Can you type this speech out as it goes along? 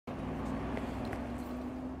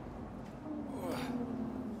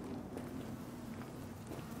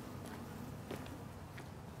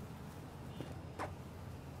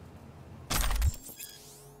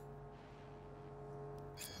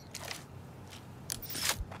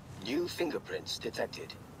New fingerprints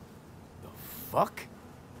detected. The fuck?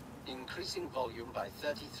 Increasing volume by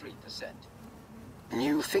 33%.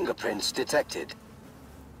 New fingerprints detected.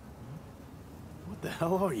 What the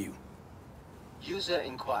hell are you? User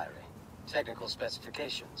inquiry. Technical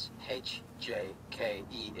specifications.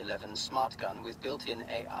 HJKE11 smart gun with built-in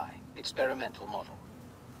AI. Experimental model.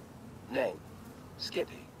 Name.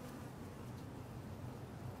 Skippy.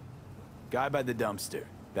 Guy by the dumpster.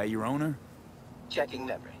 That your owner? Checking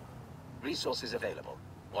memory. Resources available.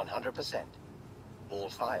 100%. All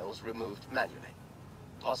files removed manually.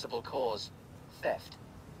 Possible cause. Theft.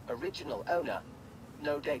 Original owner.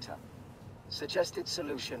 No data. Suggested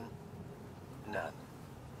solution. None.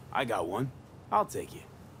 I got one. I'll take it.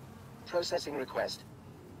 Processing request.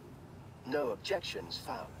 No objections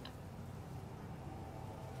found.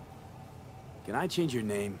 Can I change your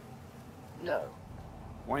name? No.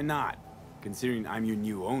 Why not? Considering I'm your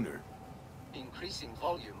new owner. Increasing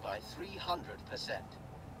volume by 300%.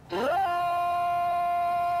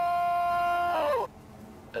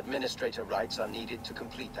 Administrator rights are needed to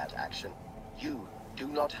complete that action. You do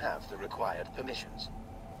not have the required permissions.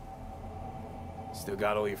 Still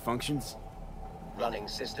got all your functions? Running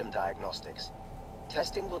system diagnostics.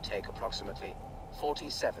 Testing will take approximately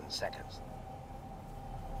 47 seconds.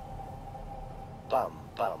 Bum,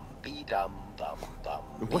 bum, be-dum, bum, bum,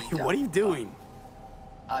 What are you doing?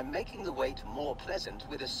 I'm making the wait more pleasant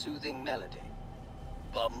with a soothing melody.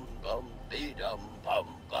 Bum, bum, be-dum, bum,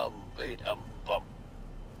 bum, be-dum, bum.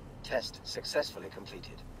 Test successfully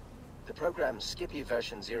completed. The program's SKIPPY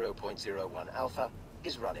version 0.01 alpha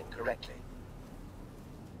is running correctly.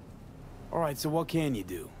 Alright, so what can you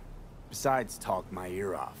do? Besides talk my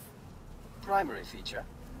ear off. Primary feature,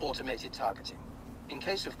 automated targeting. In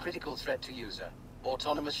case of critical threat to user,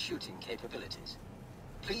 autonomous shooting capabilities.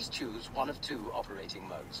 Please choose one of two operating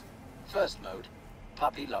modes. First mode,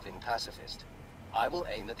 puppy-loving pacifist. I will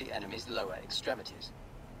aim at the enemy's lower extremities.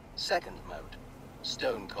 Second mode,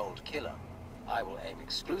 stone-cold killer. I will aim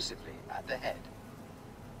exclusively at the head.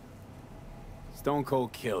 Stone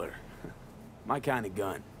Cold Killer. My kind of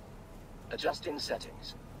gun. Adjusting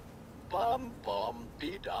settings. Bum bum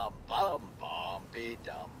be dum bum bum be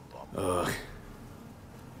dum bum. Ugh.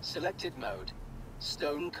 Selected mode.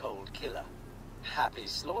 Stone Cold Killer. Happy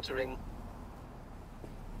slaughtering.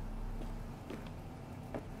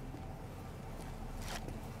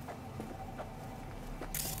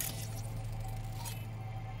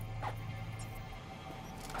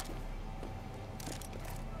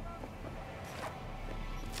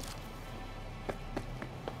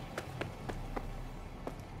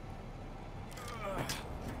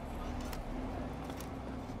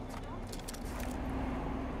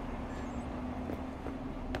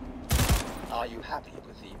 Are you happy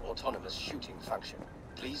with the autonomous shooting function?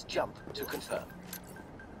 Please jump to confirm.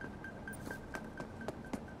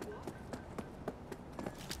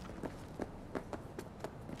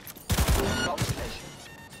 Provocation.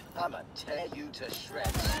 I'ma tear you to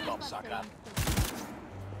shreds, cocksucker.